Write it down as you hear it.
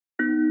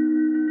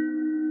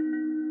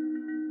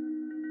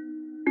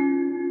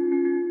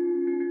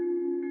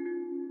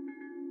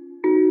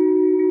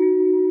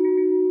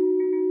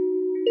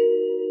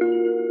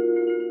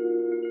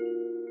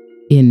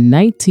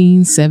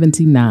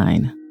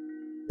1979,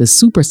 the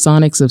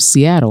Supersonics of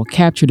Seattle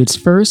captured its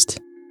first,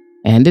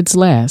 and its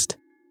last,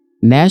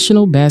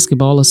 National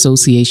Basketball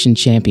Association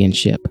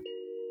championship.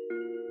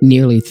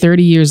 Nearly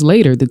 30 years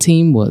later, the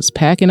team was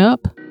packing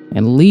up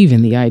and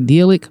leaving the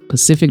idyllic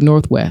Pacific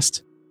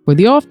Northwest for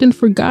the often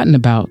forgotten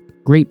about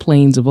Great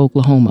Plains of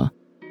Oklahoma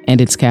and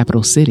its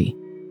capital city.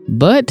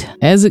 But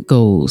as it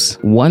goes,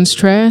 one's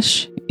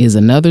trash is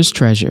another's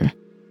treasure.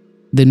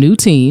 The new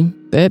team,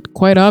 that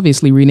quite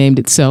obviously renamed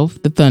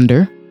itself the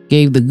Thunder,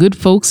 gave the good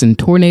folks in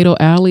Tornado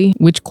Alley,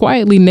 which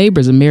quietly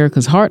neighbors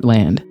America's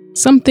heartland,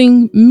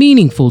 something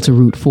meaningful to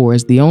root for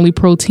as the only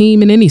pro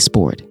team in any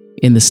sport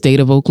in the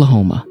state of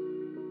Oklahoma.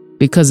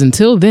 Because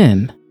until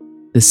then,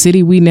 the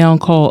city we now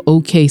call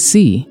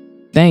OKC,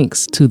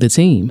 thanks to the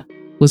team,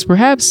 was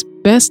perhaps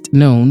best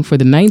known for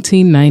the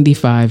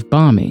 1995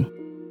 bombing.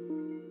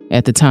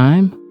 At the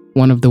time,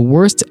 one of the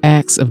worst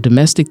acts of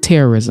domestic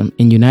terrorism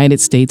in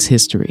United States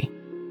history.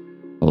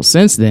 Well,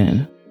 since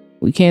then,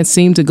 we can't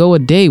seem to go a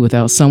day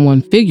without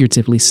someone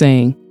figuratively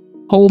saying,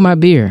 "Hold my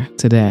beer,"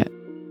 to that.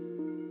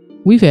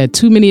 We've had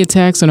too many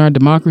attacks on our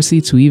democracy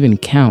to even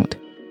count,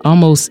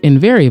 almost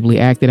invariably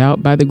acted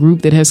out by the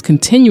group that has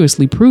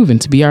continuously proven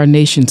to be our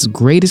nation's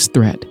greatest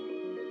threat.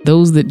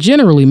 Those that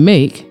generally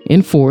make,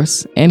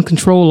 enforce, and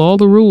control all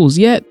the rules,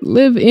 yet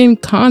live in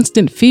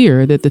constant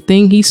fear that the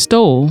thing he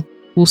stole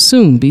will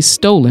soon be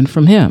stolen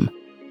from him.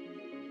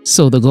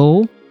 So the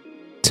goal?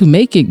 To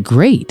make it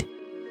great.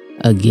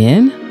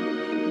 Again?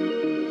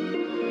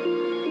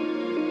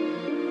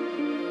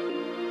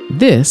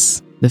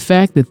 This, the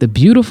fact that the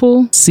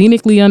beautiful,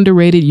 scenically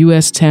underrated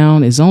U.S.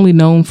 town is only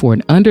known for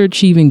an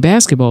underachieving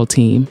basketball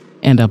team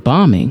and a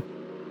bombing,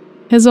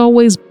 has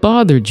always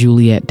bothered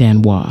Juliette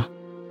Danois.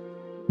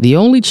 The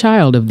only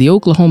child of the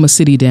Oklahoma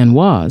City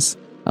Danois,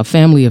 a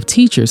family of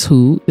teachers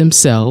who,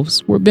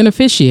 themselves, were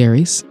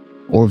beneficiaries,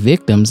 or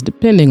victims,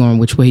 depending on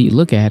which way you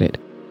look at it,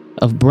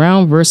 of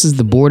Brown versus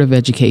the Board of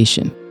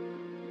Education.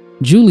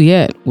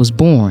 Juliette was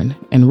born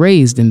and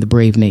raised in the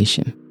brave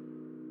nation.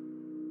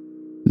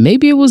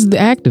 Maybe it was the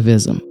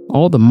activism,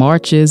 all the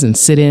marches and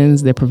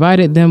sit-ins that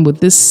provided them with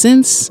this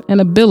sense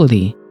and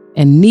ability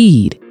and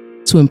need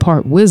to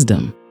impart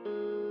wisdom.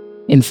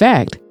 In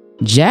fact,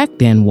 Jack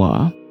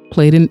Danois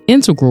played an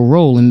integral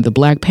role in the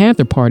Black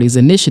Panther Party's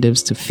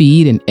initiatives to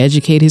feed and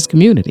educate his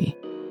community.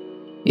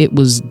 It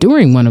was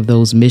during one of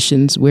those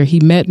missions where he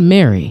met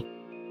Mary,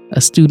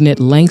 a student at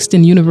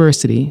Langston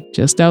University,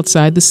 just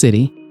outside the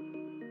city,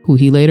 who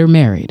he later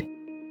married.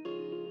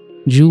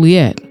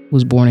 Juliette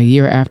was born a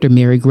year after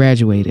Mary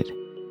graduated.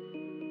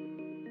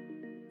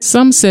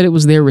 Some said it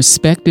was their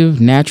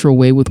respective natural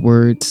way with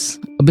words,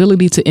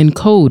 ability to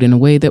encode in a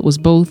way that was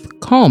both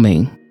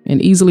calming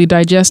and easily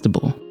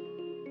digestible.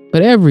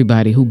 But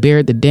everybody who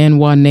bared the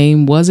Danois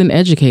name was an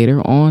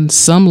educator on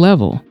some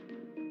level.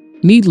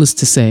 Needless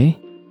to say,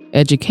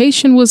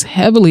 education was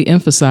heavily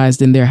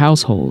emphasized in their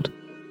household,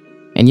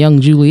 and young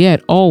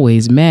Juliette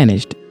always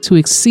managed to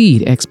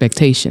exceed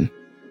expectation.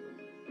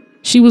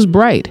 She was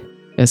bright,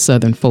 as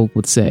Southern folk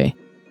would say,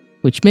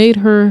 which made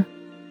her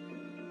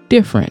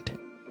different.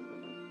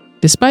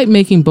 Despite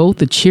making both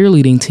the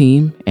cheerleading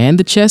team and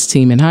the chess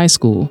team in high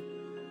school,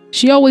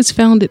 she always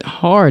found it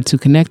hard to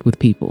connect with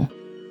people,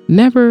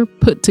 never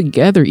put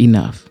together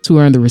enough to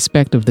earn the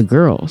respect of the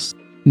girls,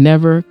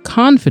 never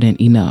confident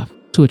enough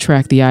to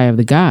attract the eye of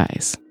the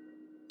guys.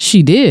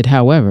 She did,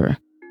 however,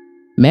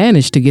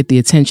 manage to get the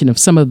attention of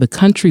some of the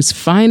country's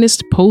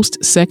finest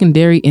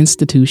post-secondary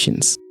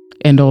institutions.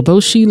 And although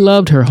she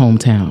loved her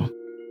hometown,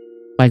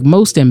 like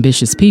most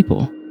ambitious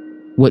people,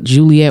 what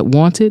Juliette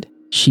wanted,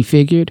 she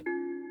figured,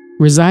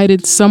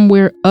 resided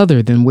somewhere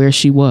other than where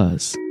she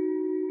was.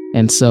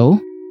 And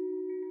so,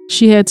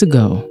 she had to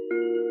go.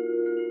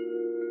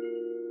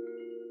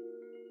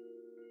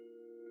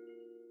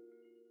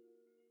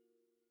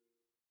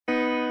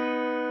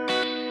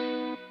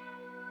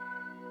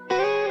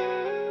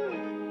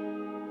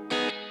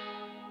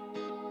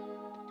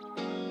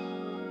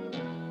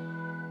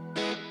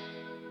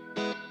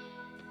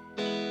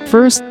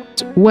 First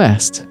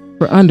west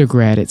for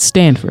undergrad at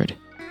Stanford,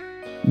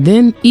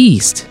 then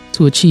east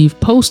to achieve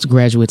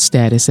postgraduate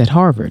status at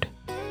Harvard.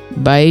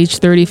 By age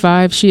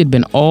 35, she had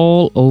been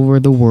all over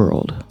the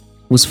world,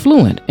 was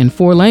fluent in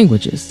 4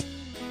 languages,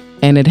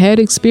 and had had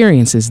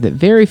experiences that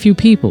very few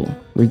people,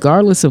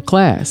 regardless of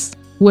class,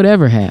 would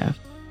ever have.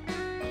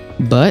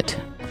 But,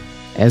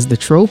 as the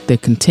trope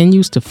that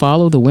continues to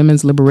follow the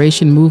women's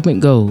liberation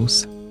movement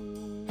goes,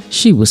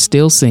 she was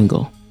still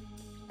single.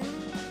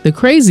 The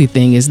crazy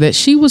thing is that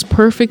she was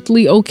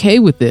perfectly okay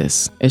with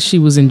this, as she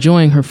was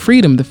enjoying her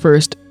freedom the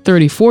first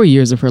 34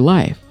 years of her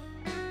life.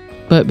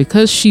 But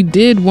because she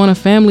did want a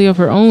family of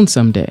her own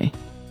someday,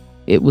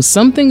 it was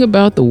something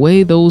about the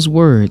way those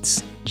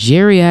words,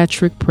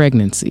 geriatric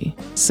pregnancy,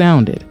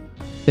 sounded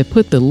that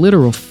put the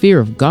literal fear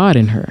of God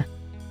in her,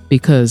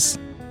 because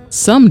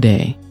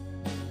someday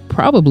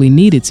probably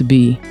needed to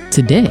be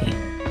today.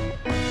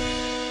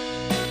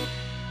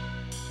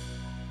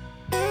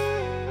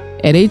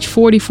 At age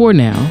 44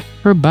 now,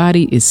 her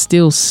body is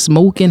still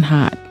smoking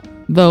hot,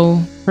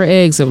 though her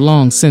eggs have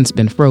long since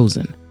been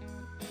frozen.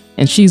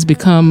 And she's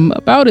become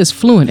about as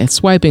fluent at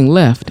swiping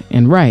left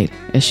and right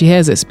as she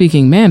has at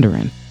speaking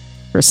Mandarin,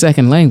 her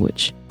second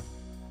language.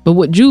 But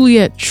what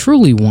Juliet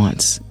truly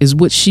wants is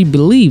what she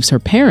believes her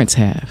parents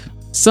have,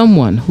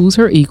 someone who's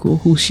her equal,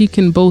 who she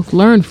can both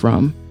learn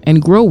from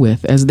and grow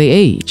with as they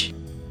age.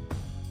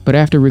 But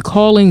after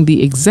recalling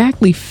the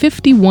exactly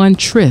 51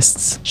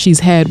 trysts she's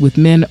had with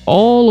men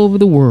all over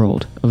the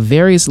world of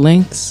various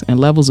lengths and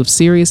levels of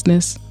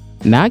seriousness,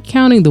 not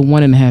counting the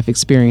 1.5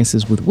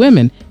 experiences with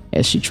women,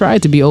 as she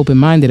tried to be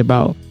open-minded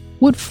about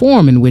what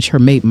form in which her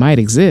mate might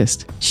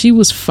exist, she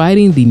was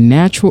fighting the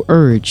natural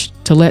urge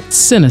to let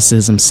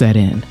cynicism set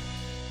in.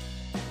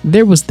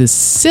 There was this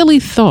silly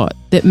thought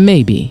that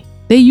maybe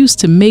they used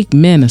to make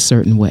men a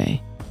certain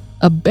way,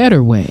 a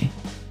better way,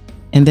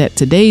 and that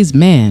today's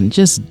man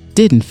just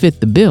didn't fit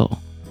the bill.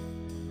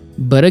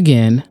 But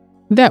again,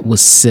 that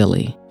was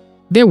silly.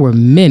 There were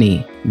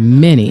many,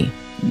 many,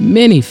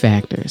 many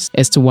factors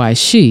as to why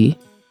she,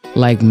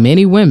 like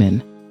many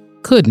women,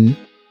 couldn't,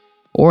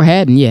 or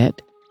hadn't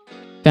yet,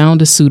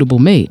 found a suitable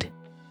mate,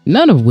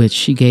 none of which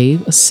she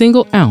gave a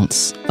single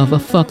ounce of a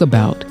fuck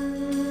about.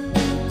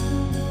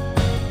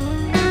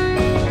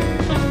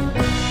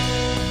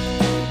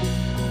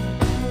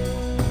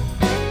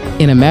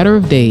 In a matter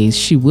of days,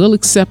 she will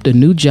accept a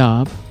new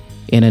job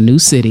in a new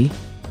city,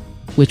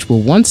 which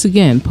will once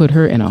again put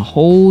her in a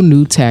whole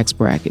new tax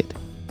bracket.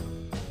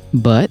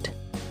 But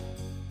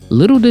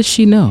little does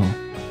she know,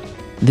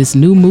 this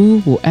new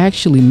move will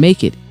actually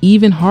make it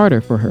even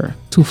harder for her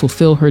to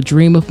fulfill her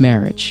dream of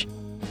marriage,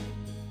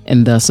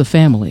 and thus a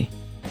family.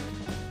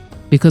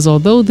 Because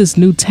although this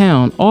new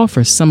town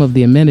offers some of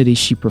the amenities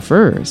she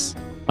prefers,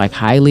 like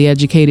highly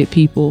educated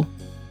people,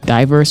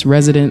 diverse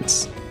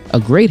residents, a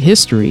great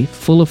history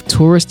full of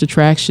tourist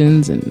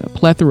attractions and a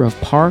plethora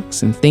of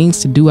parks and things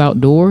to do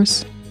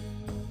outdoors,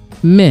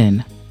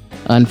 men,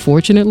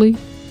 unfortunately,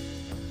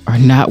 are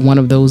not one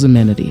of those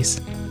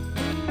amenities.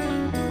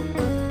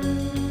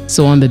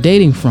 So on the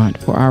dating front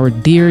for our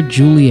dear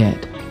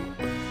Juliet,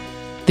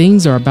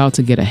 things are about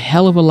to get a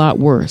hell of a lot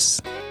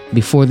worse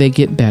before they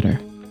get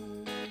better.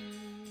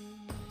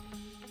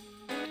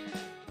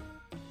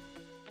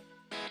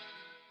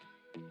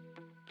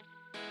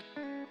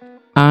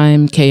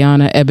 I'm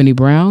Kayana Ebony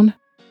Brown,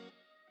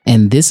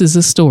 and this is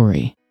a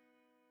story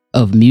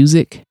of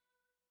music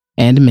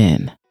and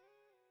men.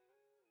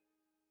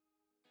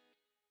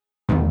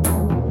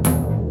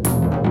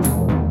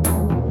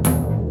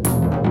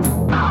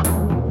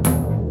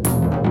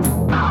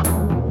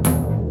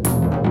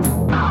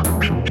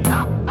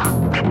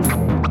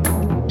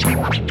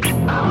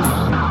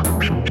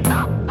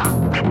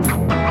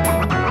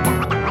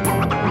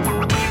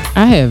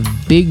 I have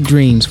big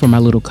dreams for my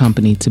little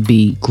company to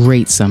be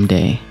great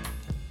someday.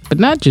 But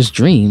not just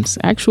dreams,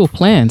 actual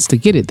plans to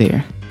get it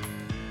there.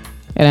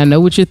 And I know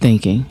what you're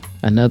thinking.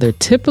 Another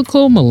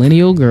typical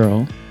millennial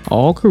girl,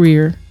 all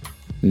career,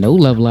 no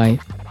love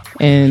life.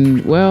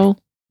 And, well,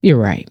 you're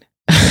right.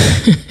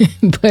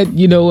 But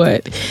you know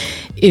what?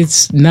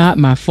 It's not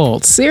my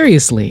fault.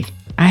 Seriously.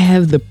 I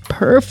have the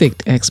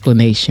perfect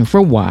explanation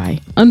for why,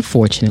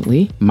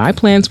 unfortunately, my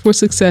plans for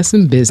success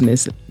in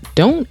business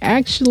don't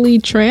actually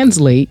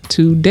translate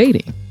to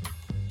dating.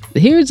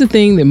 Here's the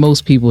thing that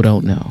most people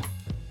don't know.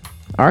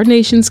 Our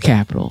nation's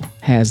capital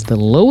has the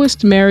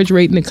lowest marriage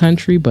rate in the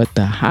country, but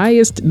the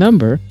highest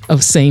number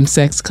of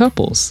same-sex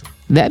couples.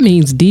 That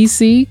means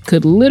DC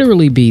could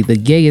literally be the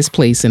gayest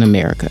place in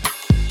America.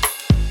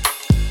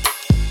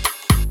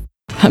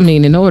 I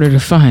mean, in order to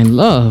find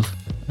love,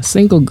 a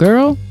single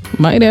girl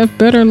might have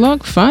better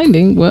luck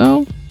finding,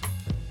 well,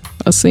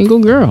 a single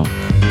girl.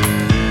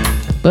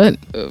 But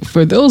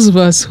for those of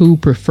us who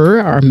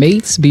prefer our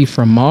mates be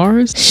from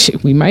Mars,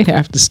 we might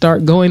have to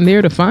start going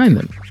there to find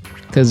them.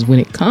 Because when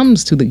it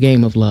comes to the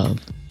game of love,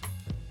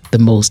 the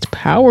most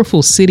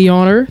powerful city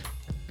on earth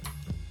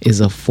is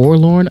a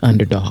forlorn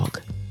underdog.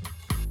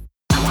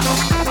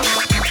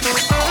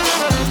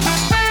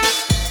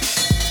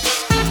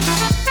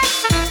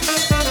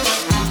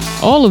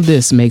 All of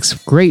this makes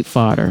great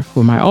fodder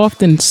for my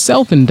often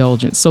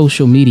self-indulgent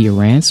social media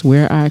rants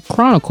where I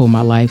chronicle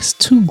my life's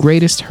two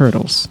greatest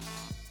hurdles: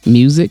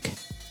 music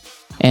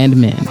and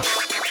men.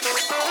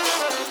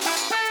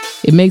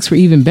 It makes for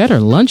even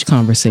better lunch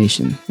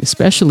conversation,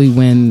 especially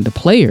when the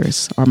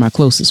players are my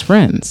closest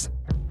friends.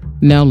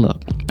 Now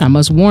look, I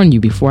must warn you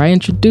before I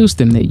introduce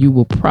them that you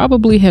will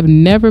probably have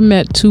never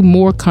met two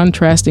more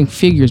contrasting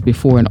figures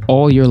before in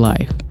all your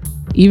life.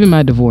 Even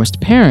my divorced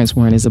parents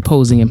weren't as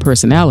opposing in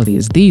personality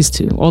as these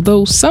two,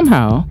 although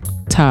somehow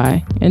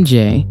Ty and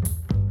Jay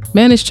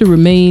managed to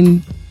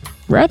remain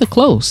rather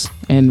close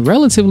and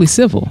relatively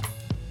civil.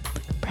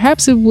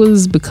 Perhaps it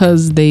was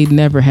because they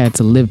never had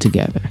to live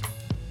together.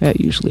 That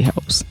usually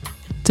helps.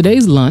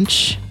 Today's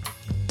lunch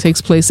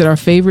takes place at our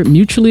favorite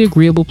mutually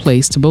agreeable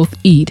place to both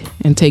eat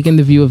and take in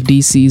the view of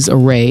DC's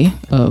array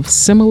of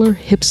similar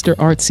hipster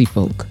artsy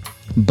folk,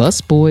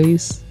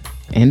 busboys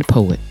and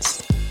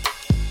poets.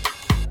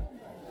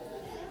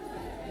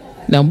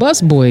 Now,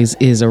 Busboys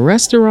is a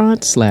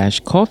restaurant slash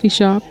coffee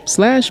shop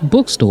slash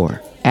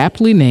bookstore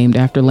aptly named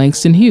after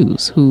Langston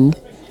Hughes, who,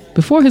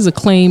 before his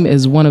acclaim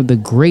as one of the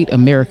great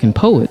American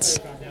poets,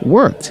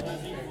 worked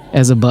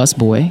as a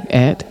busboy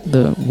at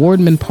the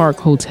Wardman Park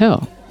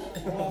Hotel.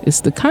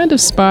 It's the kind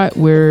of spot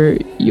where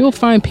you'll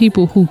find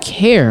people who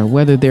care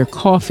whether their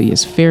coffee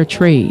is fair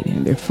trade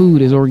and their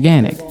food is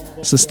organic,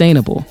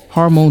 sustainable,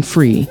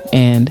 hormone-free,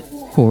 and,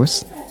 of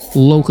course,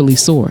 locally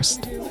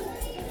sourced.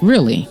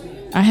 Really,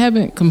 I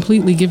haven't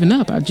completely given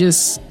up. I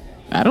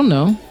don't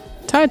know.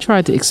 Ty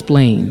tried to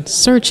explain,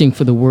 searching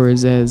for the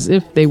words as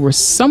if they were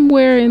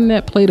somewhere in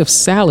that plate of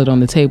salad on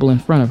the table in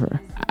front of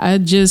her. I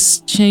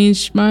just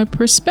changed my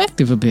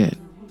perspective a bit,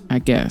 I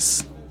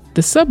guess.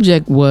 The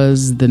subject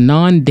was the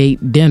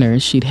non-date dinner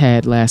she'd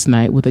had last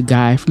night with a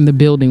guy from the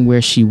building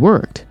where she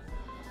worked.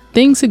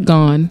 Things had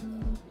gone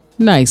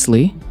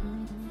nicely.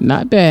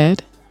 Not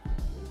bad.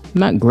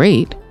 Not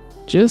great.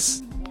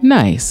 Just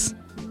nice.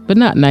 But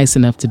not nice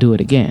enough to do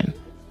it again.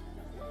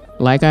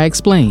 Like I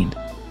explained,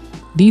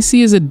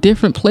 DC is a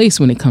different place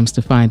when it comes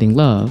to finding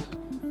love.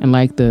 And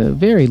like the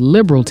very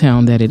liberal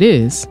town that it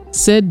is,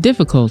 said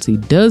difficulty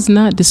does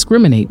not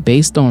discriminate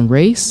based on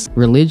race,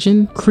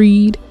 religion,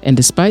 creed, and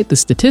despite the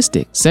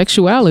statistics,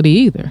 sexuality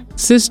either.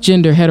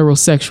 Cisgender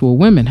heterosexual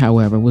women,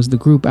 however, was the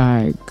group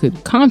I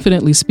could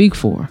confidently speak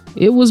for.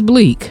 It was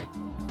bleak.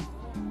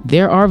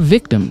 There are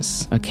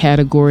victims, a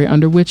category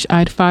under which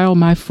I'd file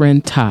my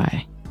friend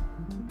Ty.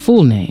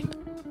 Full name: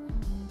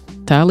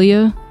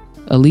 Talia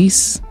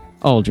Elise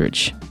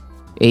Aldridge.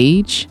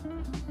 Age: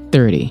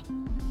 30.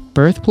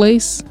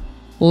 Birthplace: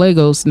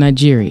 Lagos,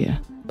 Nigeria,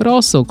 but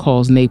also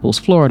calls Naples,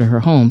 Florida her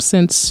home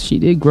since she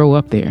did grow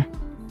up there.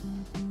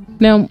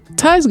 Now,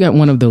 Ty's got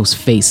one of those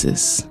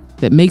faces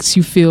that makes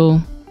you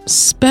feel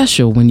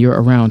special when you're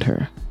around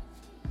her.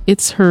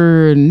 It's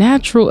her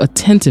natural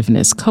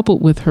attentiveness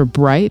coupled with her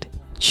bright,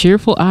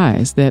 cheerful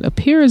eyes that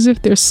appear as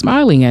if they're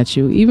smiling at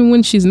you even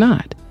when she's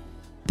not.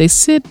 They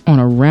sit on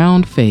a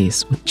round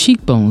face with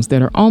cheekbones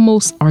that are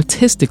almost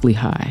artistically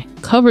high,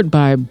 covered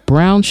by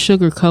brown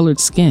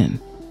sugar-colored skin.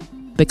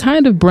 The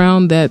kind of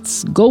brown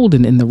that's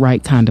golden in the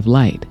right kind of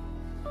light.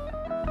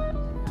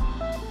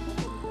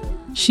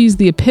 She's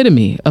the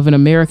epitome of an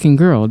American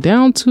girl,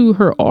 down to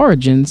her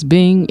origins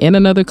being in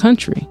another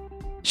country.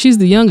 She's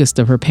the youngest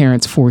of her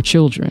parents' 4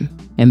 children,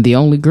 and the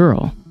only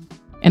girl.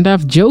 And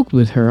I've joked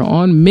with her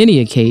on many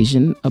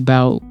occasions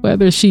about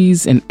whether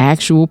she's an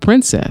actual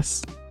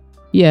princess.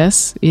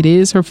 Yes, it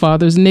is her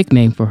father's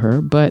nickname for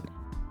her, but,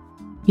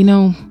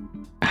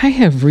 I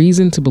have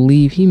reason to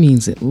believe he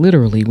means it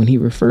literally when he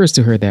refers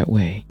to her that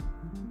way.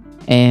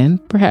 And,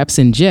 perhaps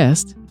in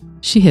jest,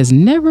 she has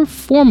never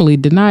formally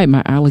denied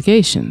my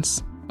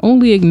allegations,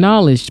 only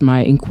acknowledged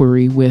my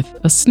inquiry with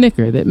a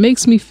snicker that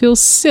makes me feel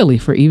silly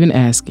for even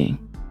asking.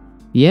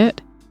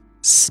 Yet,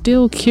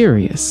 still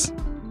curious.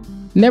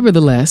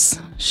 Nevertheless,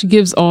 she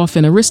gives off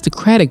an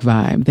aristocratic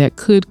vibe that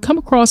could come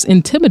across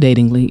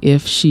intimidatingly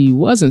if she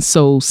wasn't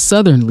so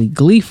southernly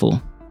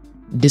gleeful.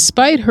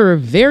 Despite her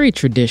very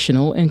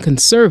traditional and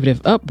conservative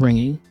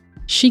upbringing,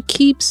 she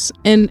keeps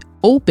an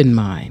open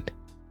mind,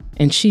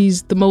 and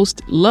she's the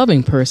most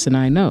loving person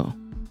I know,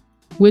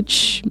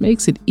 which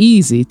makes it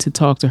easy to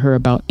talk to her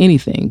about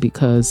anything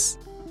because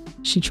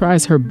she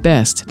tries her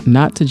best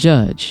not to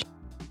judge,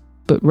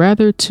 but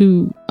rather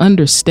to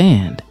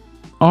understand.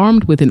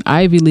 Armed with an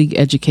Ivy League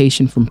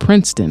education from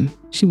Princeton,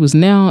 she was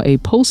now a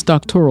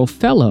postdoctoral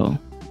fellow,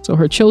 so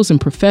her chosen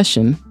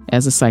profession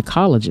as a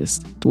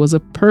psychologist was a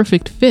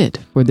perfect fit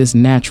for this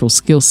natural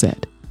skill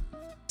set.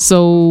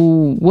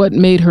 So what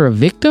made her a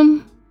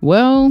victim?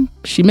 Well,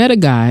 she met a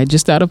guy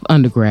just out of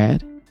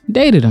undergrad,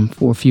 dated him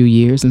for a few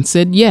years, and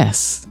said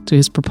yes to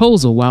his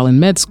proposal while in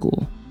med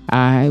school.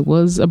 I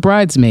was a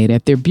bridesmaid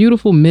at their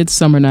beautiful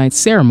midsummer night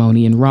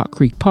ceremony in Rock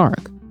Creek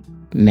Park.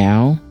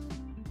 Now,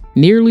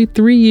 nearly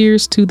 3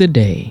 years to the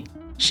day,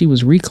 she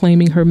was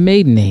reclaiming her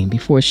maiden name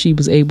before she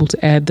was able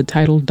to add the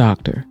title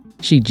doctor.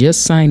 She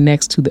just signed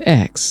next to the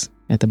X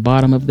at the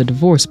bottom of the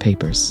divorce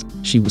papers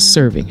she was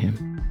serving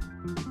him.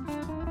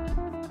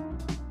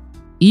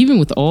 Even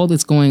with all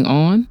that's going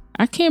on,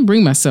 I can't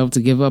bring myself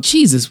to give up.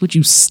 Jesus, would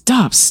you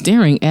stop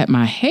staring at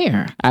my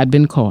hair? I'd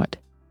been caught.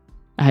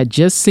 I had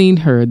just seen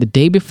her the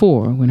day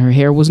before when her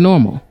hair was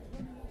normal.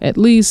 At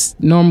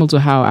least normal to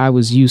how I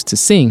was used to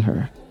seeing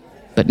her.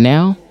 But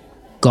now,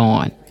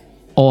 gone.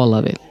 All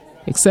of it.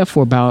 Except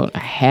for about a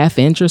half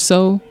inch or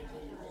so.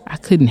 I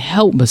couldn't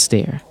help but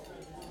stare.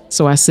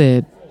 So I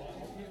said,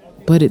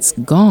 but it's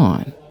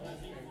gone.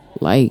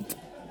 Like,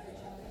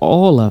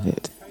 all of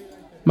it.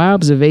 My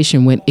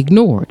observation went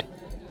ignored.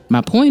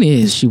 My point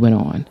is, she went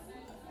on,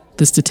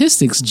 the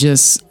statistics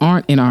just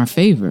aren't in our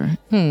favor.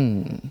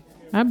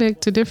 I beg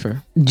to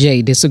differ.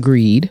 Jay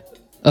disagreed,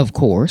 of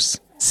course,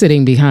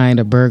 sitting behind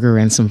a burger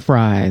and some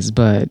fries,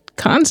 but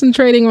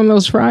concentrating on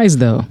those fries,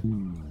 though.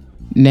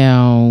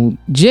 Now,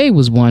 Jay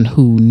was one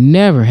who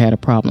never had a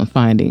problem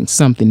finding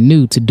something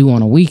new to do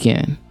on a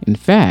weekend. In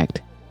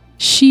fact,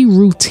 she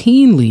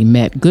routinely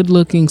met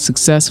good-looking,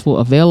 successful,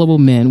 available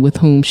men with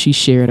whom she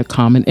shared a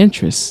common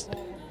interest.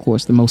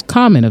 course, the most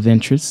common of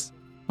interests,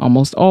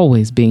 almost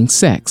always being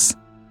sex.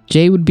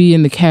 Jay would be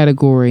in the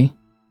category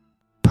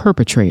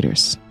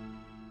perpetrators.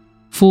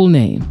 Full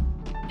name,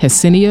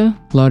 Yesenia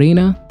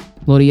Lorena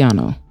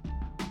Laureano.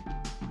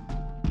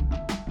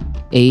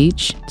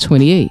 Age,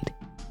 28.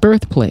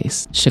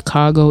 Birthplace,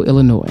 Chicago,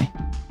 Illinois.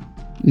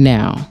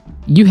 Now,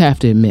 you have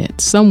to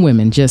admit, some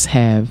women just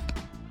have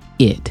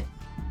it.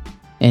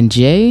 And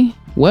Jay,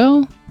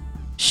 well,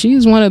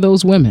 she's one of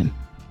those women.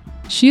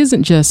 She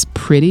isn't just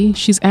pretty,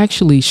 she's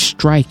actually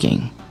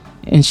striking.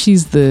 And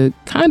she's the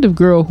kind of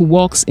girl who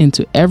walks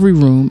into every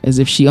room as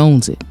if she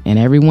owns it and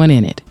everyone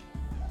in it.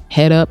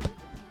 Head up,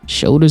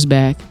 shoulders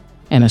back,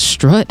 and a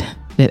strut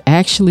that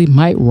actually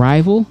might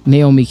rival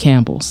Naomi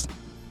Campbell's.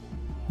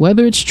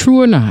 Whether it's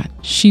true or not,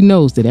 she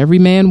knows that every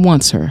man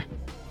wants her,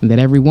 and that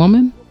every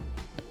woman,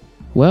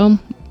 well,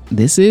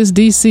 this is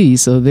DC,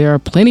 so there are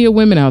plenty of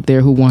women out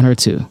there who want her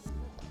too.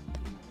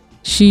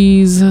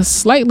 She's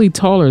slightly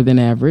taller than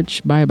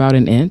average by about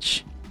an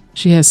inch.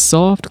 She has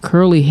soft,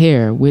 curly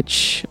hair,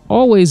 which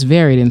always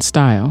varied in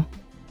style.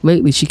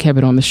 Lately, she kept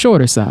it on the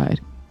shorter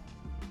side.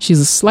 She's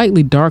a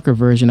slightly darker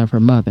version of her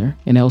mother,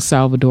 an El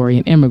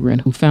Salvadorian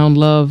immigrant who found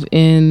love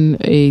in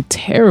a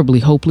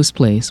terribly hopeless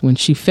place when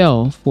she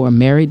fell for a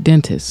married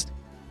dentist,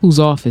 whose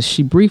office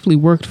she briefly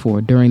worked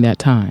for during that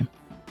time.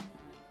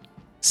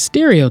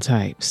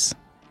 Stereotypes,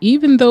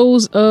 even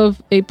those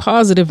of a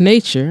positive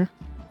nature,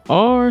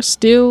 are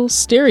still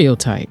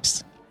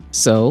stereotypes.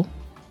 So,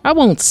 I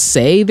won't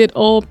say that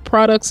all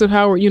products of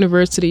Howard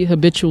University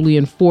habitually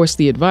enforce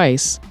the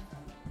advice,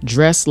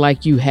 dress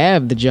like you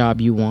have the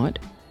job you want.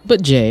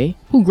 But Jay,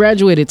 who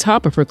graduated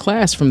top of her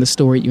class from the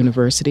storied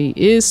university,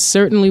 is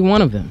certainly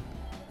one of them.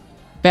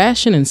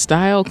 Fashion and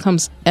style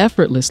comes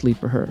effortlessly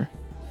for her,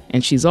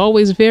 and she's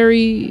always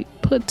very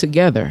put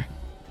together.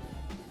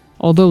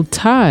 Although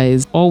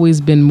Ty's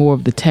always been more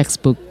of the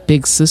textbook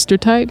big sister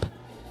type,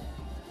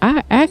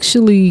 I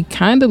actually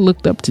kind of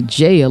looked up to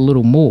Jay a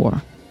little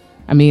more.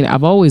 I mean,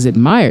 I've always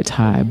admired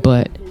Ty,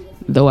 but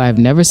though I've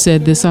never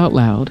said this out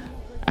loud,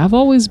 I've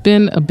always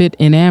been a bit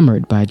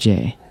enamored by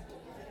Jay.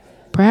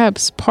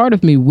 Perhaps part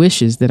of me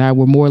wishes that I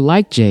were more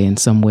like Jay in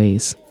some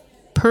ways.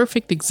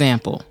 Perfect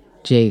example,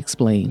 Jay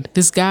explained.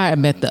 This guy I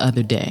met the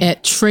other day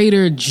at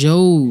Trader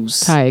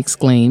Joe's, Ty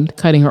exclaimed,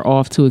 cutting her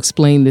off to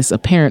explain this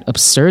apparent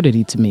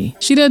absurdity to me.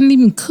 She doesn't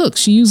even cook.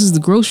 She uses the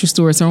grocery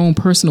store as her own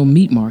personal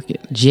meat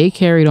market. Jay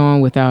carried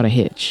on without a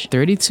hitch.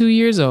 32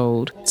 years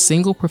old,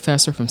 single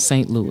professor from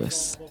St.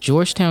 Louis.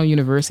 Georgetown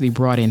University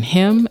brought in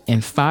him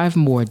and 5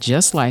 more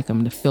just like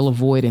him to fill a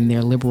void in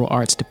their liberal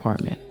arts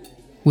department.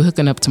 We're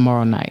hooking up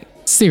tomorrow night.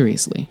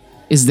 Seriously,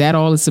 is that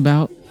all it's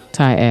about?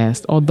 Ty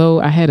asked, although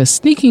I had a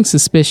sneaking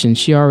suspicion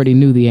she already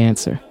knew the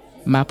answer.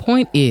 My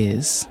point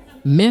is,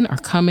 men are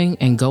coming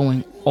and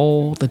going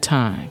all the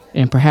time.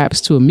 And perhaps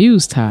to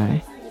amuse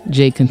Ty,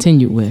 Jay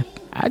continued with,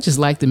 I just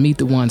like to meet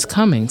the ones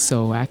coming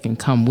so I can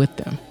come with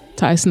them.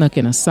 Ty snuck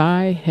in a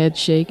sigh, head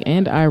shake,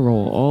 and eye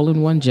roll all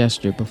in one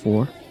gesture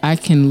before. I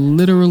can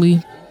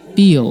literally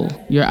feel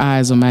your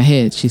eyes on my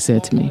head, she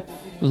said to me.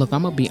 Look,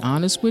 I'm gonna be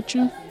honest with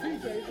you.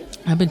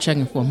 I've been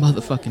checking for a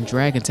motherfucking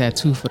dragon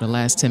tattoo for the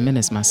last 10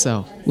 minutes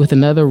myself. With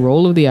another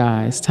roll of the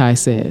eyes, Ty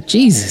said,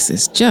 Jesus,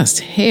 it's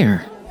just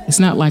hair. It's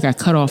not like I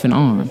cut off an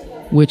arm,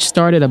 which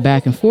started a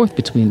back and forth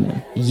between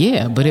them.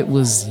 Yeah, but it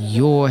was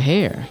your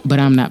hair. But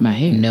I'm not my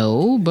hair.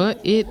 No,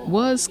 but it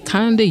was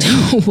kinda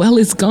you. Well,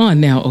 it's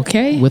gone now,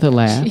 okay? With a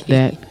laugh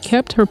that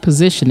kept her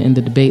position in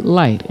the debate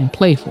light and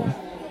playful,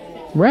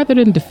 rather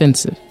than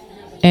defensive.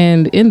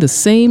 And in the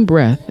same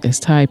breath as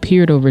Ty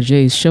peered over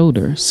Jay's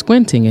shoulder,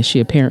 squinting as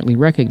she apparently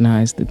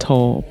recognized the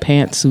tall,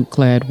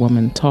 pantsuit-clad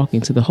woman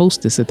talking to the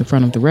hostess at the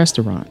front of the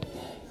restaurant,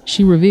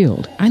 she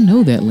revealed, I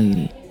know that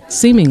lady,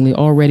 seemingly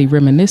already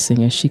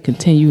reminiscing as she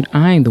continued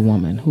eyeing the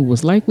woman who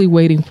was likely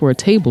waiting for a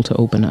table to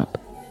open up.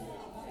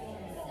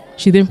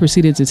 She then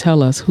proceeded to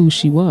tell us who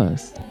she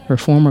was, her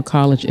former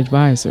college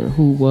advisor,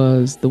 who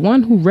was the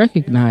one who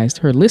recognized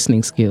her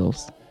listening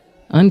skills,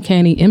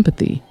 uncanny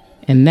empathy,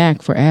 and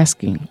knack for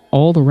asking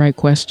all the right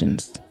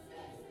questions,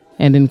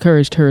 and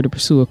encouraged her to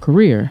pursue a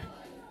career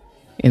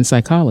in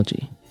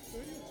psychology.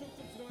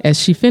 As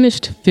she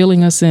finished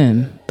filling us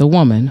in, the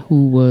woman,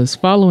 who was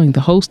following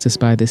the hostess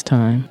by this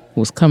time,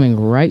 was coming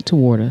right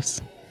toward us.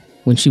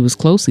 When she was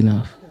close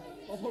enough,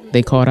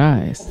 they caught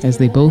eyes as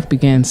they both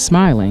began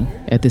smiling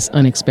at this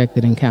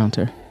unexpected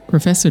encounter.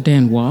 Professor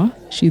Danois,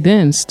 she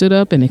then stood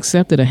up and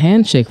accepted a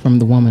handshake from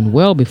the woman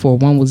well before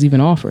one was even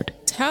offered.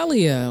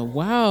 Talia,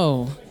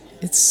 wow.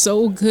 It's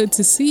so good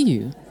to see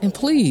you. And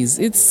please,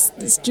 it's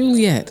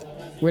Juliet.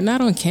 We're not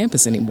on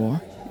campus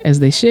anymore. As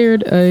they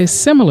shared a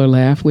similar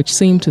laugh which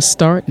seemed to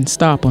start and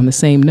stop on the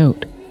same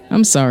note.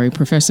 I'm sorry,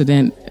 Professor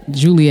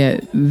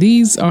Juliet,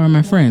 these are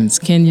my friends,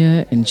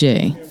 Kenya and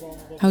Jay.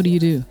 How do you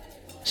do?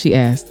 She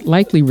asked,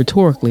 likely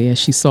rhetorically as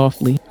she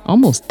softly,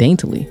 almost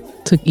daintily,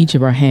 took each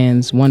of our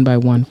hands one by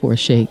one for a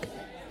shake.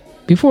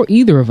 Before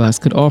either of us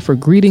could offer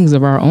greetings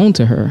of our own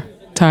to her,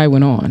 Ty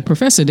went on.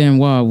 Professor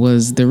Danois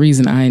was the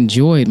reason I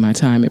enjoyed my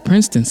time at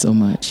Princeton so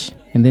much.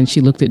 And then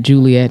she looked at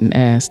Juliet and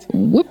asked,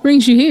 "What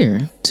brings you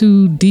here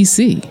to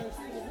DC?"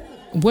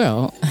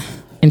 "Well,"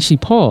 and she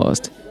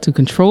paused to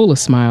control a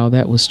smile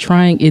that was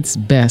trying its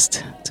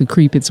best to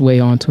creep its way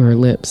onto her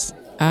lips.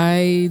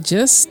 "I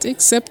just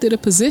accepted a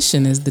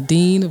position as the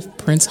dean of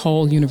Prince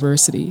Hall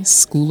University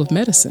School of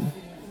Medicine."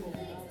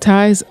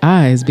 Ty's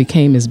eyes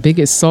became as big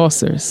as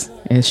saucers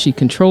as she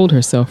controlled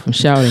herself from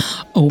shouting,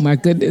 "Oh my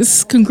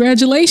goodness,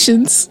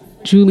 congratulations!"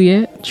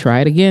 Juliet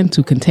tried again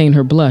to contain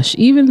her blush,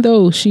 even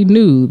though she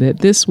knew that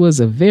this was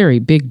a very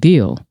big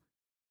deal.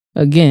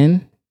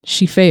 Again,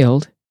 she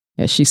failed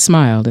as she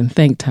smiled and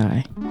thanked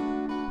Ty.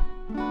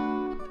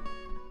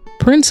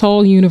 Prince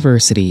Hall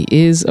University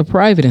is a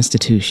private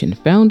institution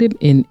founded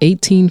in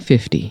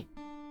 1850.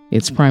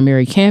 Its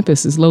primary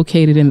campus is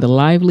located in the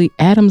lively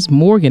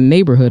Adams-Morgan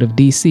neighborhood of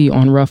D.C.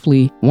 on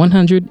roughly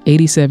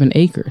 187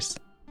 acres.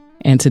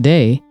 And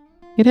today,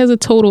 it has a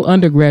total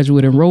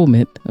undergraduate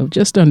enrollment of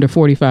just under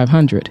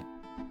 4,500.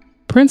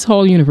 Prince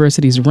Hall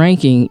University's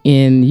ranking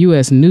in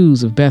U.S.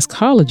 News of Best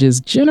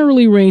Colleges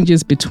generally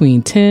ranges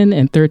between 10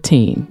 and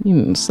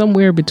 13,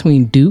 somewhere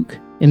between Duke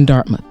and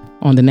Dartmouth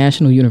on the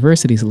National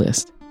Universities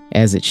list,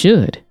 as it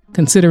should,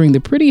 considering the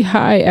pretty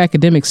high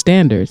academic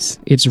standards,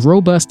 its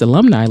robust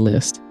alumni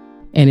list,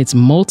 and its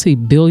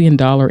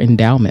multi-billion-dollar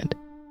endowment.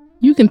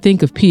 You can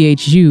think of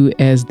PHU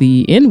as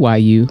the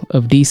NYU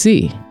of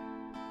DC.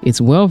 It's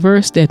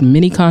well-versed at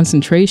many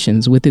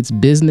concentrations, with its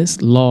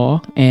business,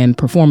 law, and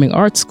performing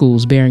arts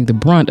schools bearing the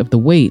brunt of the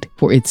weight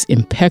for its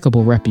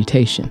impeccable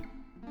reputation.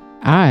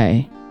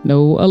 I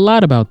know a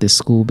lot about this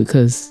school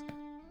because,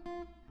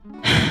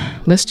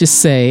 let's just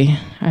say,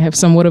 I have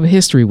somewhat of a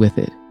history with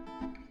it.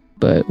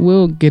 But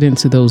we'll get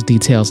into those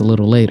details a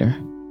little later.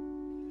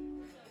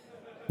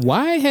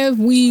 "Why have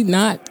we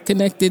not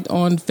connected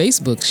on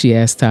Facebook?" she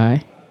asked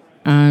Ty.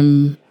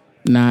 "I'm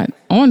not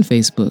on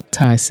Facebook,"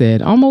 Ty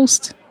said,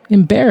 almost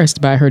embarrassed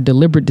by her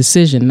deliberate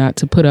decision not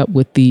to put up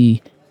with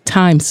the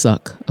time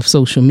suck of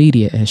social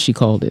media, as she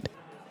called it.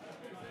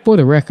 For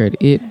the record,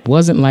 it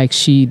wasn't like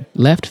she'd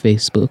left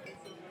Facebook.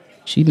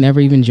 She'd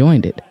never even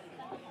joined it.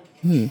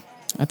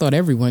 I thought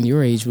everyone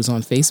your age was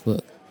on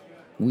Facebook."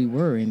 "We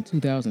were in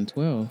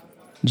 2012,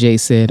 Jay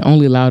said,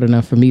 only loud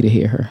enough for me to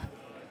hear her.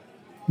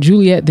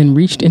 Juliet then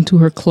reached into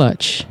her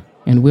clutch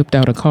and whipped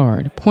out a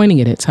card, pointing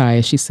it at Ty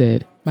as she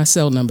said, "My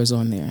cell number's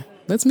on there.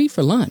 Let's meet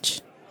for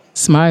lunch."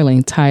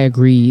 Smiling, Ty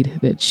agreed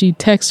that she'd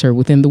text her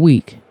within the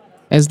week,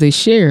 as they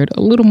shared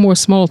a little more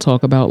small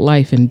talk about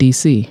life in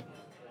D.C.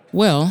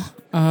 "Well,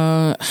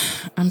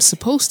 I'm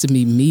supposed to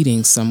be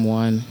meeting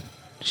someone."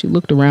 She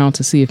looked around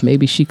to see if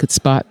maybe she could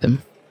spot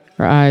them,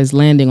 her eyes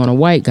landing on a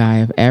white guy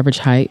of average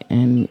height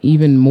and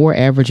even more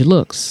average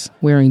looks,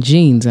 wearing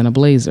jeans and a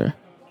blazer.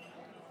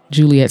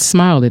 Juliet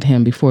smiled at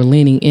him before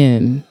leaning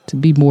in to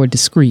be more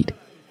discreet.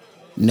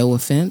 "No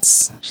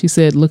offense," she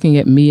said, looking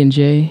at me and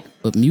Jay,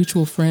 "but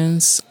mutual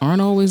friends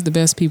aren't always the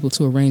best people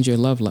to arrange your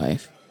love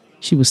life."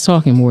 She was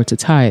talking more to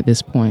Ty at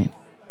this point.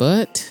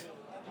 "But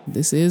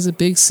this is a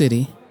big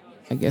city.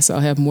 I guess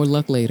I'll have more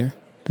luck later."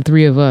 The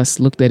three of us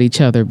looked at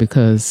each other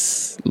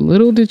because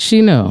little did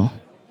she know,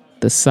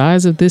 the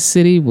size of this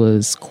city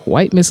was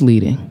quite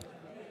misleading.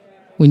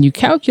 When you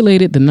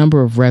calculated the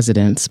number of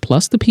residents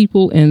plus the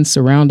people in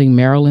surrounding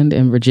Maryland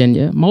and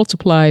Virginia,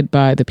 multiplied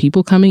by the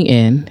people coming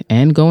in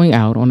and going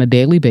out on a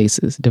daily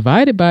basis,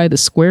 divided by the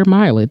square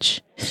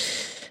mileage,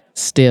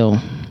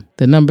 still,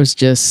 the numbers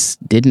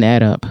just didn't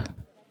add up.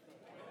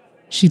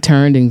 She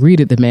turned and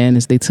greeted the man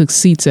as they took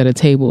seats at a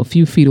table a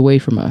few feet away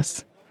from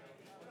us.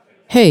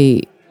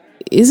 "Hey,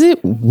 is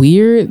it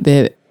weird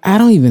that I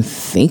don't even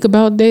think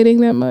about dating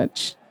that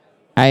much?"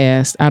 I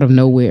asked out of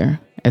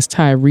nowhere as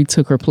Ty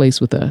retook her place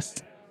with us.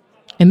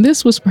 And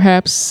this was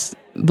perhaps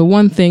the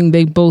one thing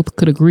they both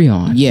could agree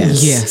on.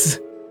 Yes.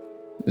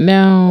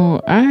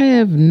 Now, I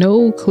have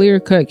no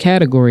clear-cut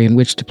category in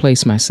which to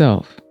place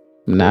myself.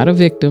 I'm not a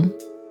victim,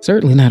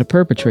 certainly not a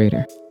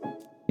perpetrator.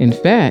 In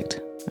fact,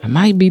 I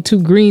might be too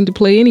green to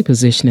play any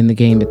position in the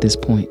game at this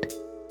point.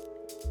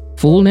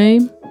 Full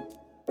name?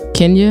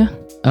 Kenya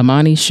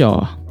Amani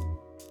Shaw.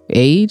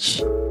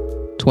 Age?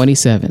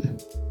 27.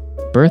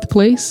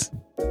 Birthplace?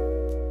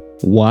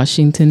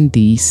 Washington,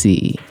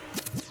 D.C.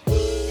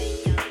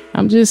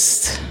 I'm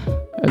just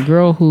a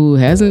girl who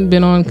hasn't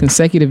been on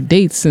consecutive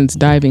dates since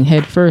diving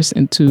headfirst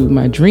into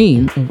my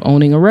dream of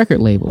owning a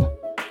record label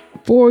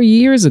 4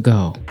 years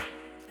ago.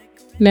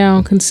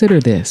 Now consider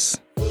this.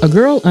 A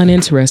girl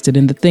uninterested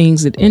in the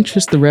things that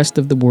interest the rest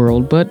of the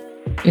world, but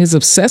is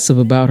obsessive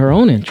about her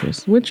own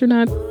interests, which are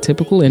not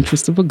typical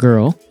interests of a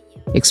girl.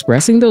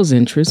 Expressing those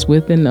interests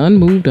with an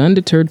unmoved,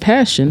 undeterred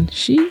passion,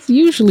 she's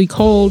usually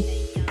called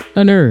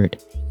a nerd.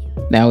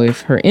 Now,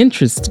 if her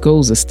interest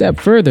goes a step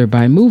further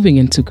by moving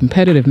into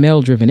competitive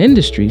male-driven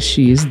industries,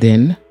 she is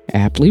then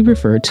aptly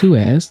referred to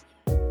as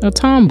a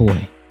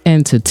tomboy.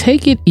 And to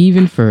take it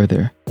even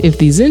further, if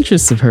these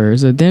interests of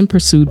hers are then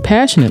pursued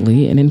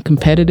passionately and in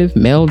competitive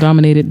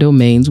male-dominated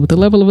domains with a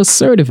level of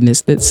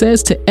assertiveness that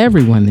says to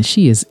everyone that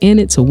she is in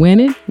it to win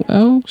it,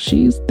 well,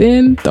 she's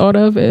then thought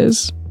of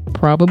as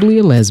probably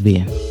a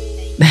lesbian.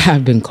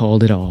 I've been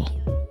called it all.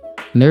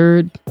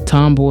 Nerd,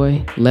 tomboy,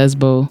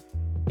 lesbo,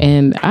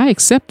 and I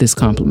accept this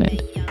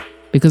compliment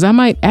because I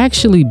might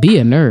actually be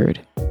a nerd.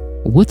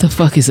 What the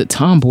fuck is a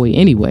tomboy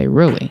anyway,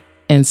 really?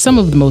 And some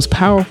of the most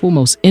powerful,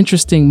 most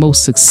interesting,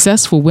 most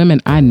successful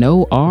women I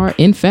know are,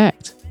 in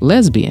fact,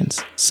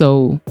 lesbians.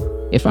 So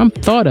if I'm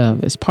thought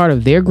of as part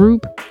of their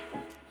group,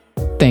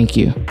 thank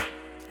you.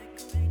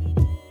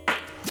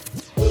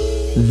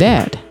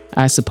 That,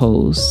 I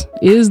suppose,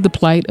 is the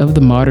plight of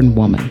the modern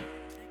woman.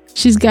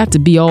 She's got to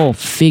be all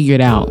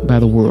figured out by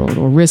the world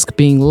or risk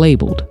being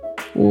labeled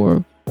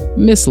or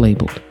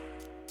mislabeled.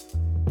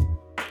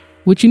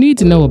 What you need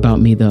to know about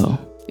me, though,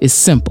 is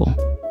simple.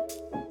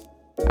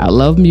 I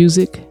love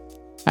music.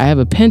 I have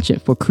a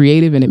penchant for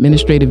creative and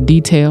administrative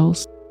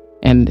details,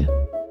 and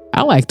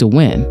I like to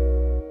win.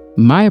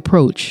 My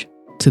approach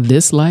to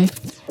this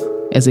life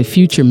as a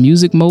future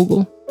music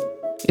mogul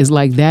is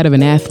like that of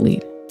an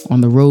athlete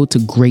on the road to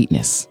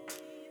greatness.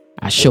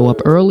 I show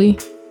up early,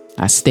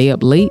 I stay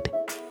up late,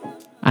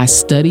 I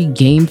study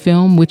game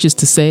film, which is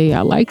to say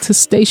I like to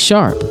stay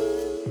sharp.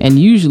 And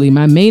usually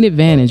my main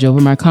advantage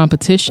over my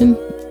competition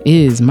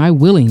is my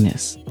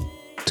willingness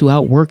to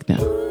outwork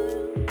them.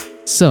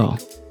 So,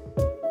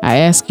 I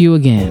ask you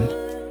again,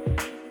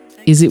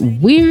 is it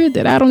weird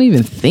that I don't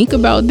even think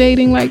about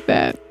dating like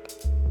that?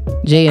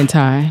 Jay and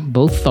Ty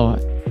both thought,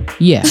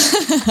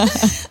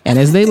 yes. And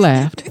as they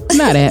laughed,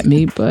 not at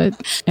me,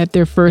 but at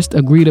their first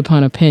agreed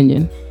upon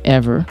opinion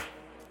ever,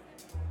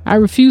 I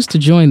refused to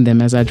join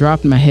them as I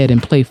dropped my head in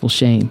playful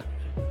shame.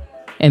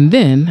 And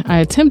then I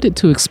attempted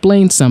to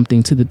explain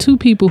something to the two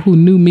people who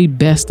knew me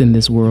best in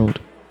this world,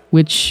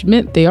 which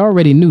meant they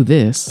already knew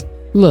this.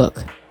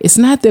 Look, it's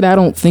not that I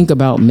don't think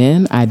about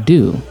men, I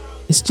do.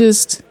 It's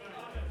just,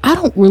 I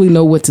don't really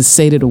know what to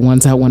say to the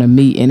ones I want to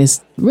meet, and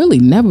it's really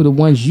never the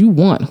ones you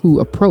want who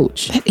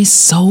approach. That is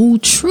so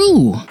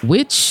true.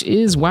 Which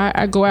is why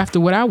I go after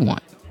what I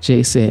want,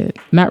 Jay said,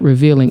 not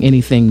revealing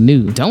anything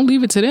new. Don't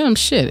leave it to them,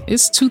 shit.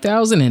 It's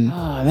 2000 and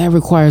that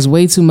requires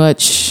way too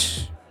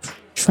much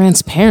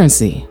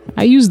transparency.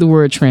 I used the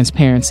word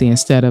transparency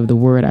instead of the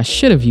word I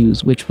should have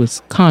used, which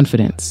was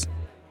confidence.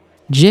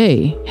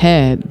 Jay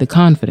had the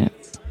confidence.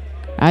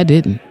 I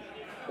didn't.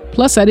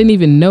 Plus, I didn't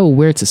even know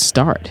where to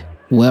start.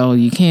 Well,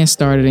 you can't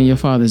start it in your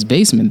father's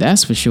basement,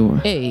 that's for sure.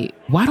 Hey,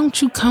 why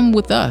don't you come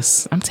with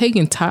us? I'm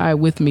taking Ty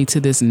with me to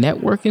this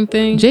networking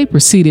thing. Jay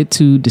proceeded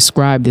to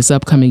describe this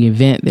upcoming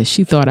event that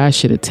she thought I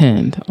should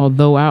attend,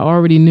 although I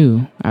already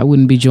knew I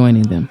wouldn't be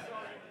joining them.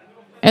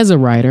 As a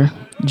writer,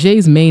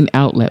 Jay's main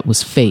outlet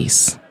was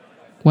Face,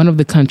 one of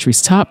the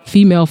country's top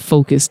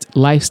female-focused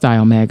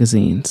lifestyle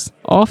magazines,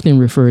 often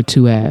referred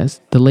to as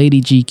the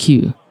Lady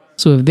GQ.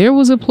 So if there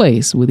was a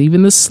place with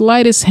even the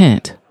slightest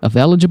hint of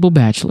eligible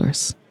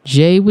bachelors,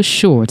 Jay was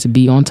sure to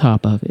be on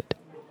top of it.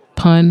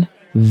 Pun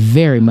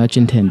very much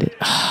intended.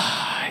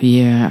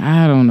 Yeah,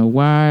 I don't know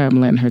why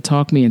I'm letting her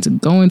talk me into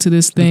going to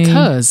this thing.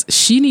 Because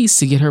she needs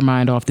to get her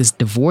mind off this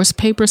divorce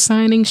paper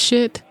signing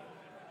shit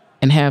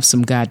and have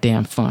some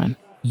goddamn fun.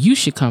 You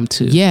should come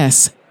too.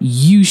 Yes,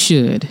 you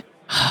should.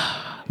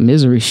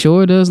 Misery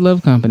sure does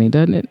love company,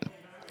 doesn't it?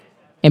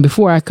 And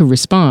before I could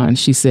respond,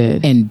 she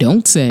said, and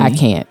don't say I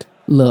can't.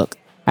 Look,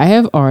 I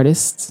have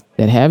artists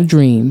that have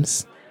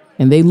dreams,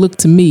 and they look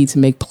to me to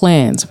make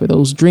plans for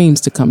those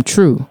dreams to come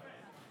true.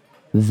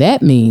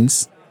 That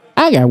means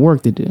I got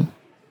work to do.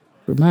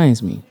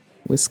 Reminds me,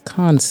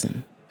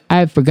 Wisconsin. I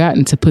had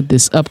forgotten to put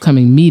this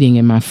upcoming meeting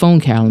in my phone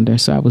calendar,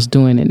 so I was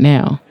doing it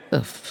now.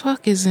 The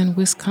fuck is in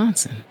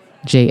Wisconsin?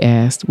 Jay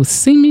asked, with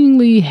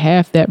seemingly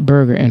half that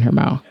burger in her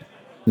mouth.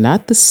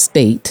 Not the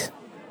state.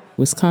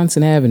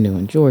 Wisconsin Avenue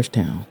in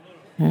Georgetown.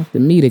 I have to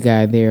meet a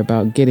guy there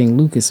about getting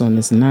Lucas on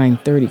this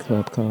 930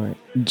 Club card.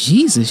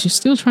 Jesus, you're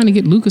still trying to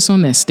get Lucas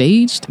on that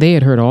stage? They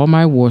had heard all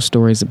my war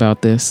stories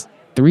about this.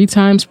 3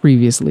 times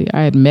previously,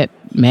 I had met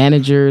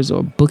managers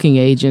or booking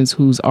agents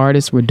whose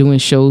artists were doing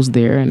shows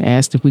there and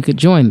asked if we could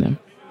join them.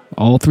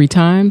 All 3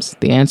 times,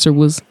 the answer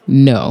was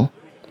no.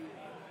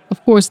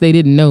 Of course, they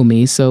didn't know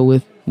me, so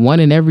with 1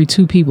 in every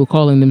 2 people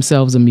calling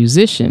themselves a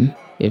musician,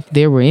 if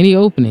there were any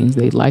openings,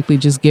 they'd likely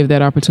just give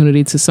that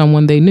opportunity to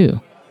someone they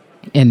knew.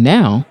 And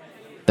now,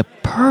 the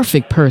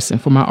perfect person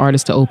for my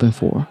artist to open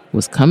for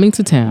was coming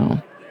to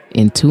town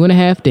in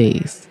 2.5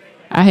 days.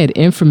 I had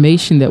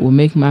information that would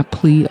make my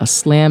plea a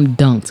slam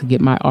dunk to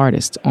get my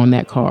artist on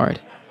that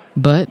card.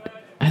 But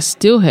I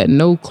still had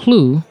no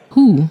clue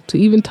who to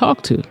even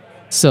talk to.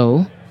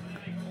 So,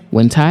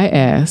 when Ty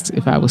asked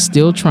if I was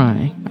still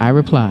trying, I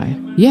replied,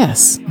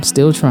 yes, I'm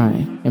still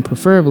trying. And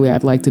preferably,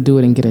 I'd like to do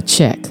it and get a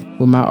check.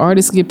 When my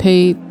artists get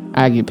paid,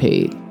 I get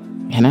paid.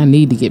 And I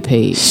need to get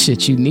paid.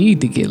 Shit, you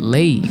need to get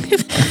laid.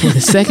 And for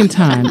the second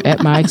time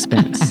at my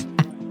expense,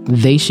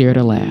 they shared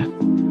a laugh.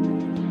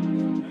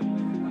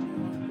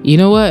 You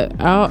know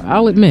what?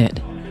 I'll admit,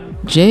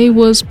 Jay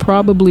was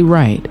probably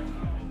right,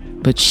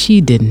 but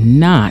she did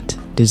not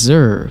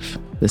deserve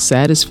the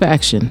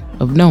satisfaction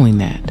of knowing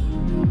that.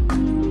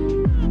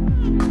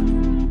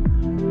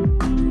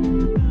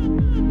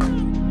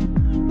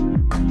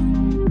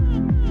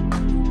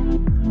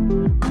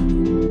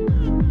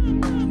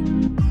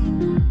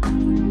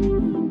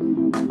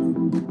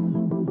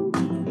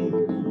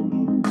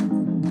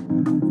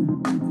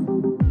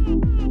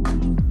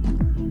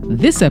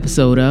 This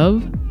episode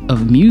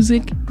of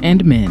Music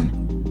and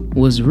Men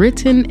was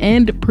written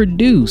and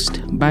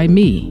produced by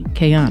me,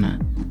 Kayana,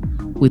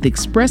 with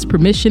express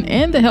permission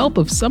and the help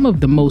of some of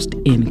the most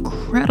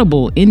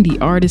incredible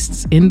indie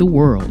artists in the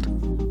world.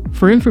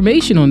 For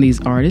information on these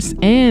artists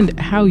and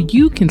how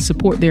you can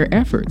support their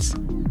efforts,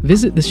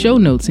 visit the show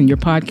notes in your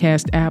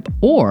podcast app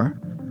or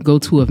go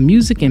to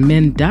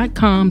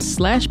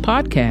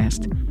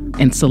ofmusicandmen.com/podcast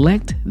and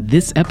select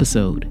this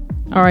episode.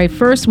 All right,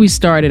 first we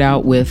started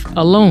out with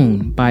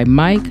Alone by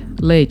Mike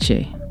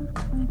Leche.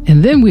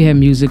 And then we had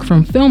music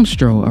from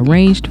Filmstro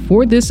arranged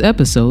for this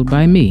episode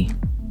by me.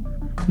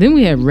 Then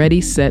we had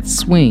Ready, Set,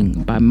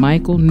 Swing by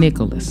Michael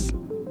Nicholas.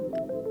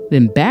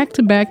 Then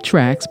back-to-back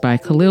tracks by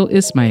Khalil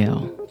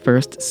Ismail,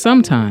 first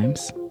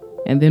Sometimes,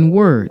 and then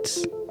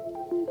Words.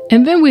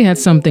 And then we had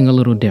something a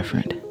little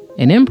different,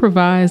 an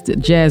improvised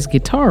jazz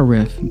guitar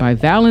riff by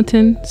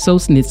Valentin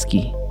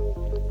Sosnitsky,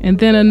 and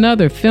then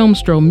another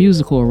Filmstro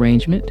musical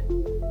arrangement.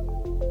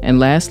 And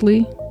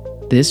lastly,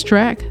 this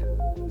track,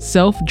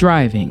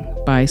 Self-Driving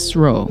by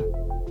Sro,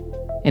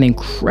 an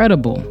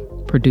incredible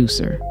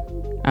producer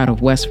out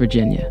of West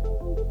Virginia.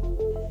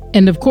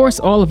 And of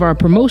course, all of our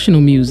promotional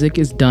music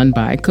is done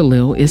by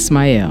Khalil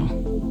Ismail.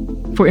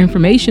 For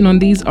information on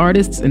these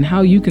artists and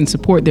how you can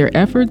support their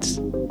efforts,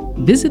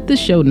 visit the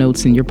show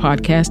notes in your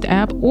podcast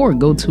app or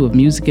go to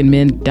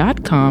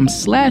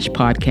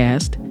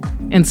ofmusicandmen.com/podcast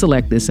and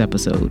select this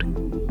episode.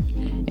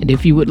 And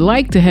if you would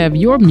like to have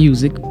your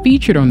music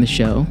featured on the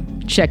show,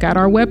 check out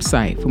our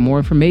website for more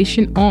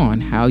information on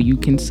how you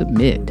can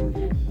submit.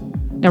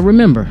 Now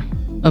remember,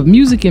 Of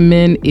Music and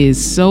Men is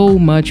so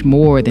much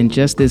more than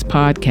just this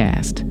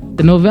podcast.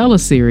 The novella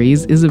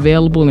series is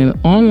available in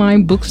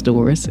online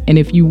bookstores, and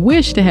if you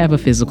wish to have a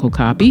physical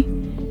copy,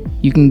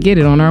 you can get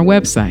it on our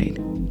website.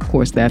 Of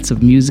course, that's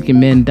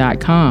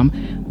ofmusicandmen.com,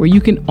 where you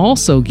can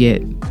also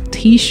get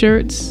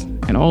t-shirts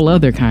and all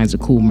other kinds of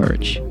cool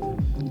merch.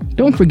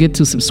 Don't forget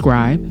to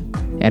subscribe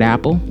at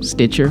Apple,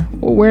 Stitcher,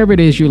 or wherever it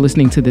is you're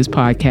listening to this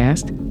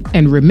podcast.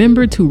 And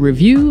remember to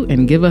review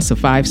and give us a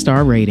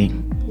 5-star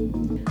rating.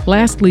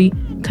 Lastly,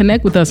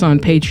 connect with us on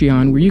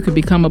Patreon, where you could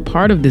become a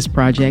part of this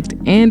project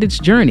and its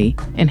journey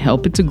and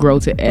help it to grow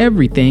to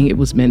everything it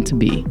was meant to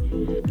be.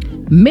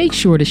 Make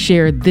sure to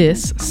share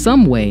this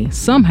some way,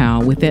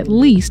 somehow, with at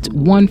least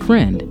one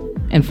friend.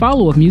 And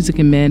follow Of Music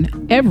and Men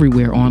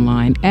everywhere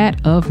online at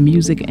Of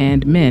Music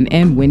and Men.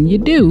 And when you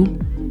do,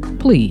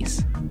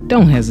 please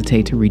don't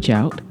hesitate to reach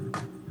out.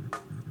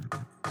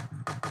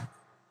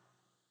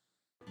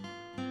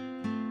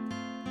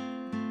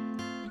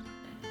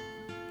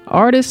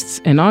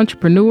 Artists and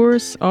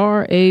entrepreneurs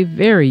are a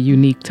very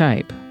unique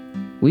type.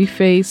 We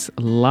face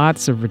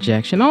lots of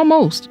rejection,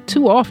 almost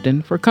too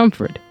often for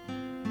comfort.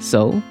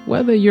 So,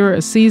 whether you're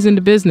a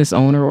seasoned business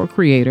owner or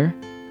creator,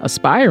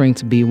 aspiring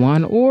to be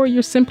one, or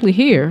you're simply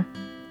here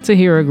to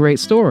hear a great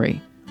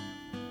story,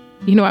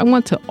 I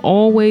want to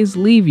always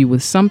leave you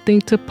with something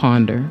to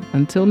ponder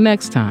until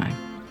next time.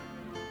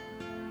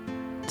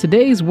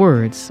 Today's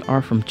words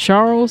are from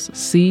Charles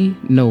C.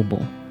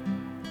 Noble.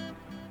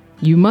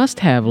 You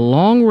must have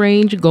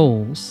long-range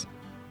goals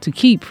to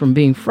keep from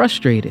being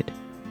frustrated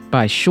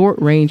by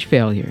short-range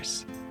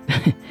failures.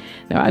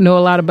 Now, I know a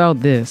lot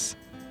about this.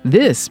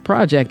 This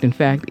project, in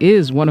fact,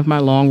 is one of my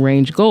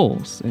long-range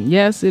goals. And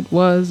yes, it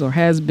was or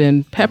has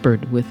been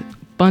peppered with a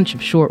bunch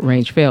of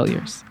short-range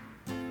failures.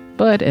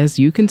 But as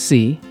you can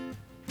see,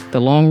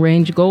 the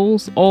long-range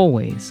goals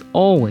always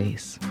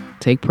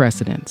take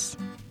precedence.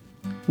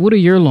 What are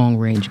your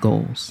long-range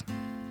goals?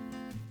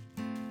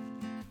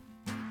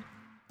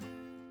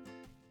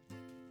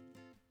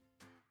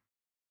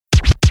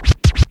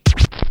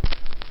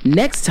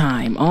 Next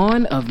time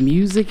on Of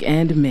Music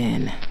and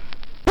Men.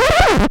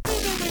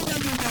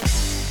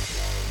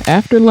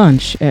 After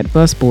lunch at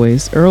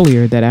Busboys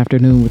earlier that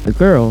afternoon with the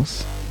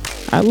girls,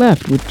 I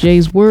left with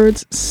Jay's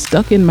words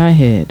stuck in my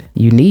head.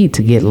 You need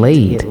to get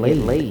laid.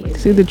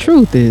 See, the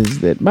truth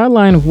is that my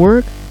line of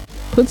work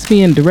puts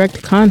me in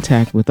direct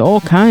contact with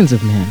all kinds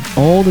of men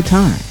all the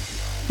time.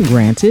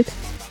 Granted,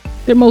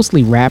 they're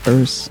mostly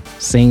rappers,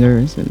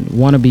 singers, and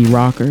wannabe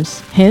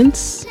rockers.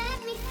 Hence,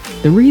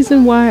 the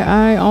reason why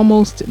I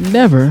almost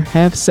never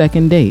have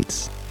second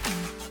dates.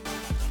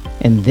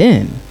 And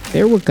then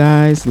there were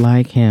guys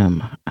like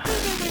him.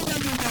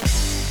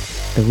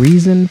 The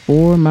reason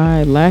for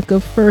my lack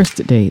of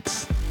first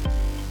dates.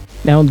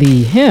 Now,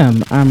 the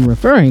him I'm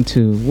referring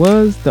to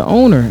was the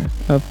owner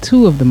of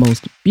two of the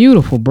most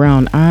beautiful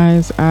brown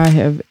eyes I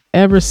have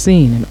ever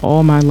seen in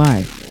all my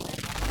life,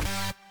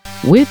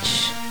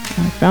 which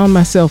I found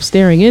myself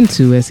staring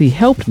into as he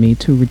helped me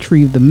to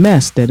retrieve the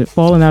mess that had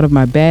fallen out of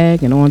my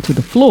bag and onto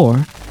the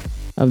floor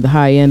of the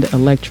high-end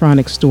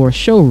electronics store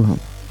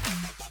showroom.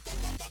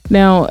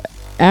 Now,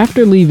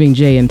 after leaving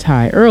Jay and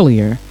Ty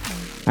earlier,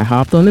 I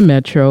hopped on the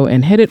metro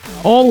and headed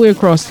all the way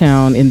across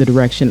town in the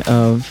direction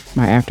of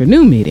my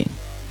afternoon meeting.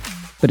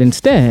 But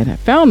instead, I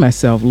found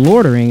myself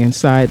loitering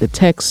inside the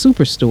tech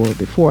superstore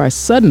before I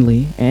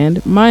suddenly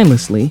and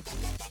mindlessly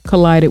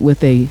collided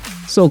with a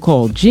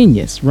so-called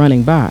genius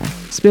running by,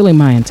 spilling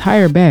my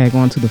entire bag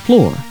onto the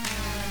floor.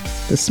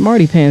 The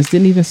smarty pants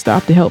didn't even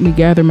stop to help me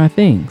gather my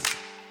things.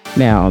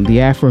 Now, the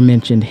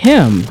aforementioned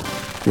him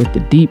with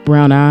the deep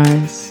brown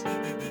eyes,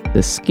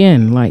 the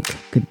skin like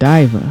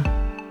Godiva,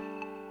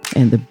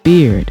 and the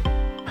beard.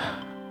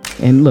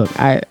 And look,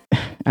 I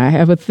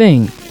have a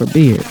thing for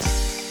beards.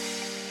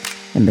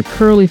 And the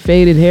curly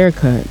faded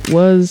haircut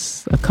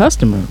was a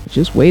customer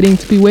just waiting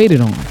to be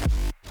waited on.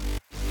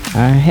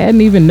 I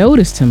hadn't even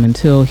noticed him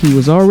until he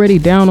was already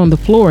down on the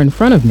floor in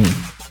front of me,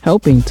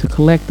 helping to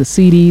collect the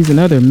CDs and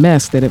other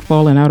mess that had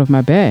fallen out of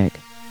my bag.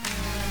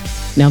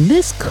 Now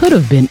this could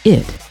have been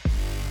it,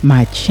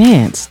 my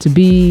chance to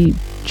be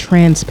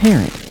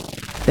transparent.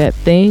 That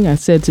thing I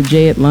said to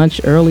Jay at lunch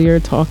earlier,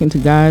 talking to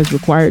guys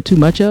required too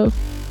much of.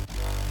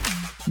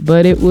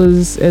 But it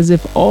was as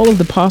if all of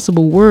the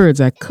possible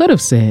words I could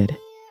have said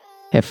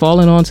had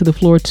fallen onto the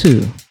floor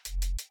too,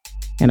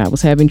 and I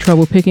was having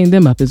trouble picking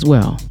them up as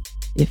well.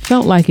 It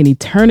felt like an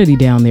eternity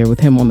down there with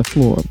him on the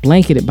floor,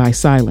 blanketed by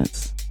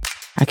silence.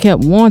 I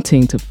kept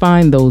wanting to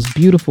find those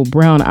beautiful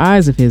brown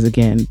eyes of his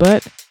again,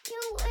 but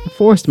I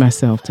forced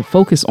myself to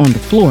focus on the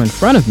floor in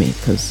front of me,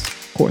 because,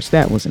 of course,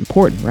 that was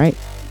important, right?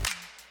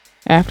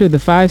 After the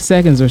 5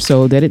 seconds or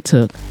so that it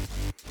took,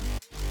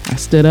 I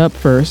stood up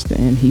first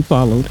and he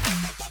followed,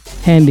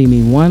 handing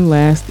me one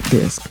last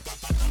disc.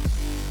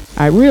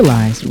 I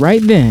realized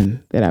right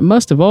then that I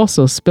must have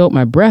also spilt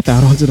my breath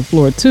out onto the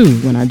floor too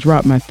when I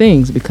dropped my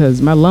things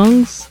because my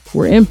lungs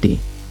were empty.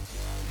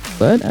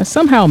 But I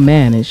somehow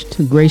managed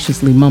to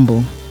graciously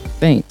mumble,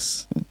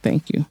 "Thanks,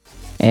 thank you."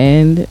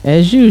 And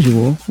as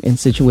usual in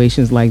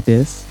situations like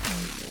this,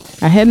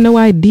 I had no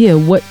idea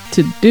what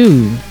to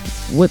do,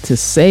 what to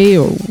say,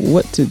 or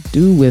what to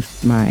do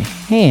with my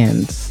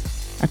hands.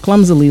 I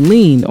clumsily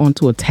leaned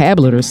onto a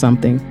tablet or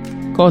something,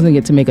 causing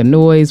it to make a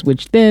noise,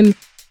 which then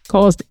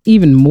caused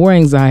even more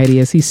anxiety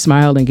as he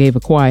smiled and gave a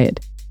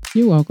quiet,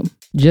 "You're welcome,"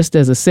 just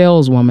as a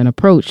saleswoman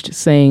approached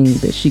saying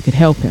that she could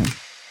help him.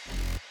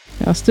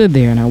 I stood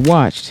there and I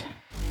watched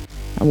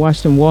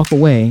him walk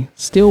away,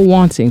 still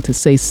wanting to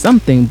say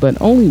something, but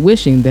only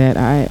wishing that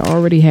I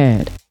already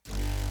had.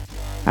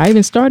 I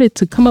even started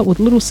to come up with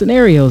little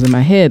scenarios in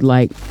my head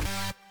like,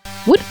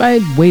 what if I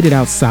waited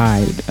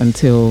outside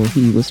until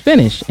he was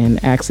finished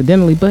and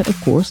accidentally, but of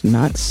course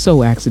not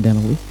so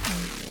accidentally,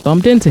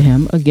 bumped into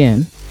him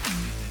again.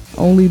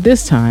 Only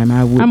this time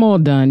I would... "I'm all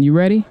done. You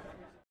ready?"